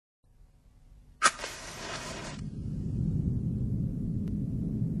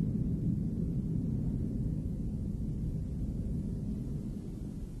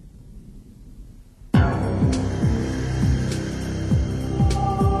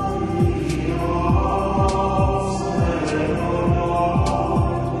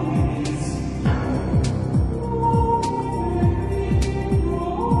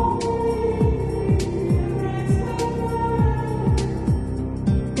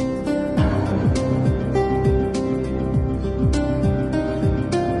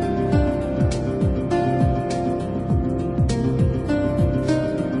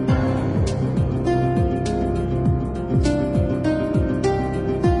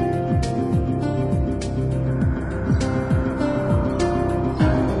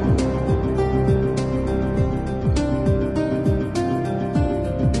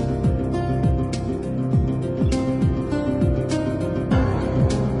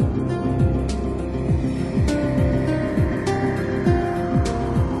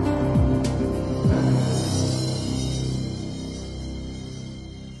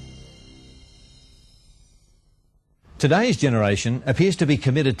Today's generation appears to be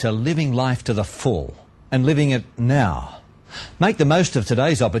committed to living life to the full and living it now. Make the most of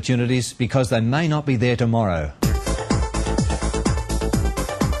today's opportunities because they may not be there tomorrow.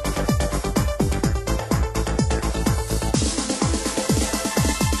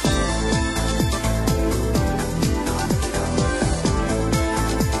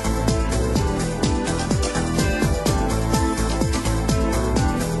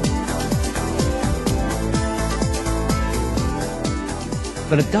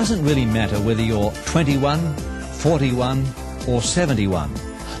 But it doesn't really matter whether you're 21, 41 or 71.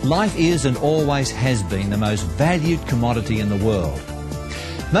 Life is and always has been the most valued commodity in the world.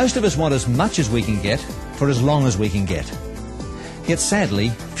 Most of us want as much as we can get for as long as we can get. Yet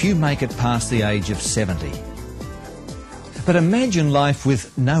sadly, few make it past the age of 70. But imagine life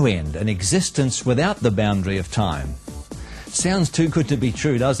with no end, an existence without the boundary of time. Sounds too good to be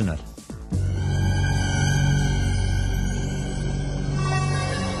true, doesn't it?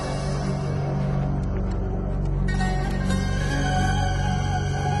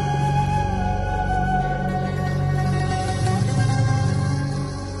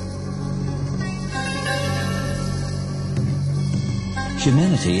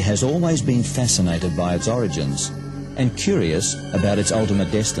 Humanity has always been fascinated by its origins and curious about its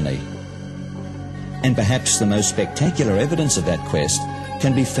ultimate destiny. And perhaps the most spectacular evidence of that quest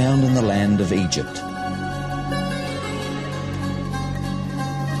can be found in the land of Egypt.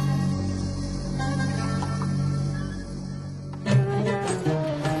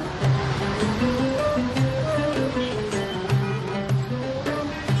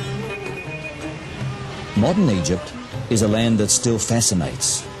 Modern Egypt is a land that still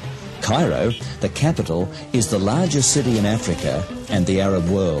fascinates. Cairo, the capital, is the largest city in Africa and the Arab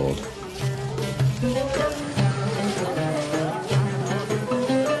world.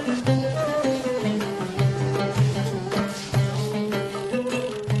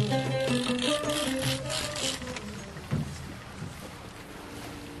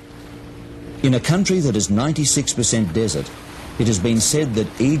 In a country that is 96% desert, it has been said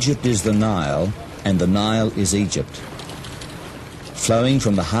that Egypt is the Nile and the Nile is Egypt. Flowing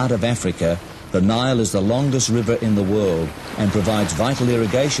from the heart of Africa, the Nile is the longest river in the world and provides vital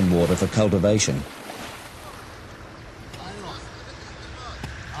irrigation water for cultivation.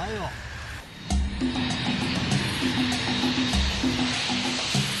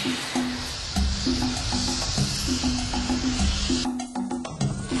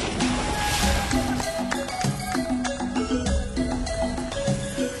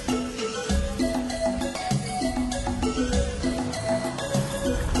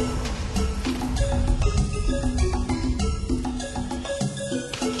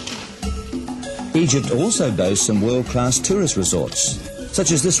 Egypt also boasts some world-class tourist resorts,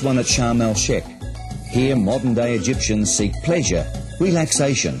 such as this one at Sharm el-Sheikh. Here, modern-day Egyptians seek pleasure,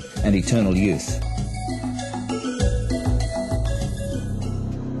 relaxation and eternal youth.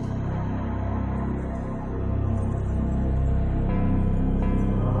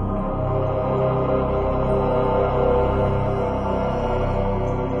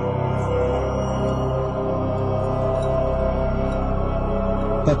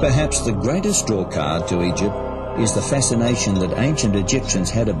 But perhaps the greatest drawcard to Egypt is the fascination that ancient Egyptians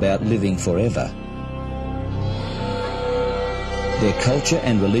had about living forever. Their culture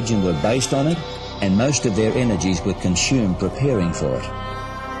and religion were based on it, and most of their energies were consumed preparing for it.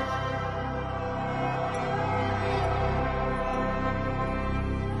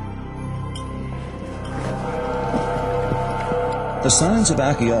 The science of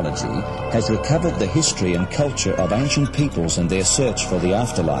archaeology has recovered the history and culture of ancient peoples and their search for the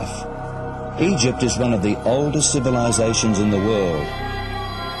afterlife. Egypt is one of the oldest civilizations in the world.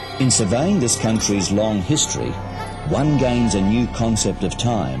 In surveying this country's long history, one gains a new concept of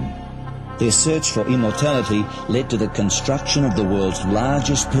time. Their search for immortality led to the construction of the world's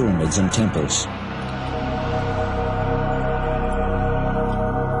largest pyramids and temples.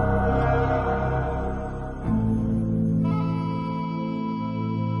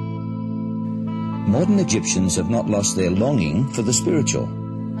 Modern Egyptians have not lost their longing for the spiritual.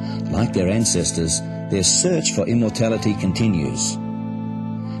 Like their ancestors, their search for immortality continues.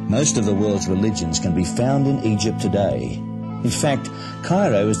 Most of the world's religions can be found in Egypt today. In fact,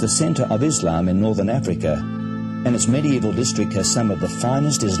 Cairo is the center of Islam in northern Africa, and its medieval district has some of the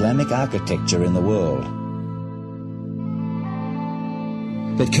finest Islamic architecture in the world.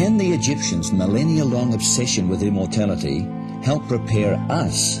 But can the Egyptians' millennia-long obsession with immortality help prepare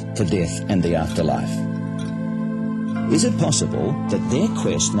us for death and the afterlife? Is it possible that their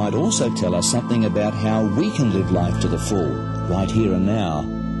quest might also tell us something about how we can live life to the full, right here and now,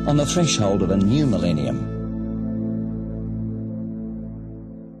 on the threshold of a new millennium?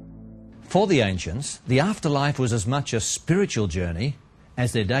 For the ancients, the afterlife was as much a spiritual journey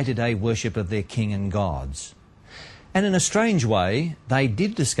as their day-to-day worship of their king and gods. And in a strange way, they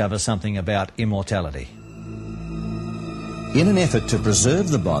did discover something about immortality. In an effort to preserve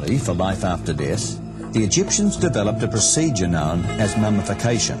the body for life after death, the Egyptians developed a procedure known as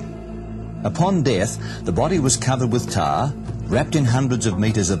mummification. Upon death, the body was covered with tar, wrapped in hundreds of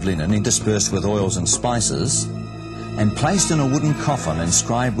metres of linen interspersed with oils and spices, and placed in a wooden coffin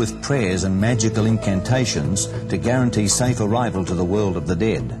inscribed with prayers and magical incantations to guarantee safe arrival to the world of the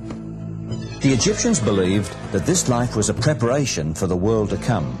dead. The Egyptians believed that this life was a preparation for the world to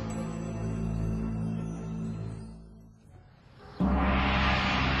come.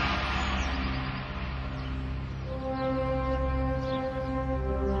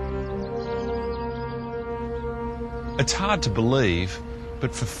 It's hard to believe,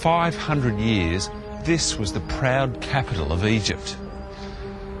 but for 500 years, this was the proud capital of Egypt.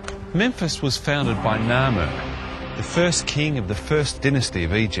 Memphis was founded by Namu, the first king of the first dynasty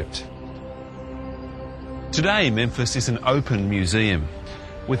of Egypt. Today, Memphis is an open museum,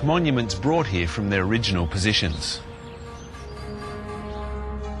 with monuments brought here from their original positions.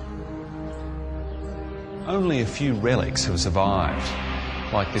 Only a few relics have survived,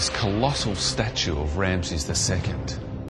 like this colossal statue of Ramses II.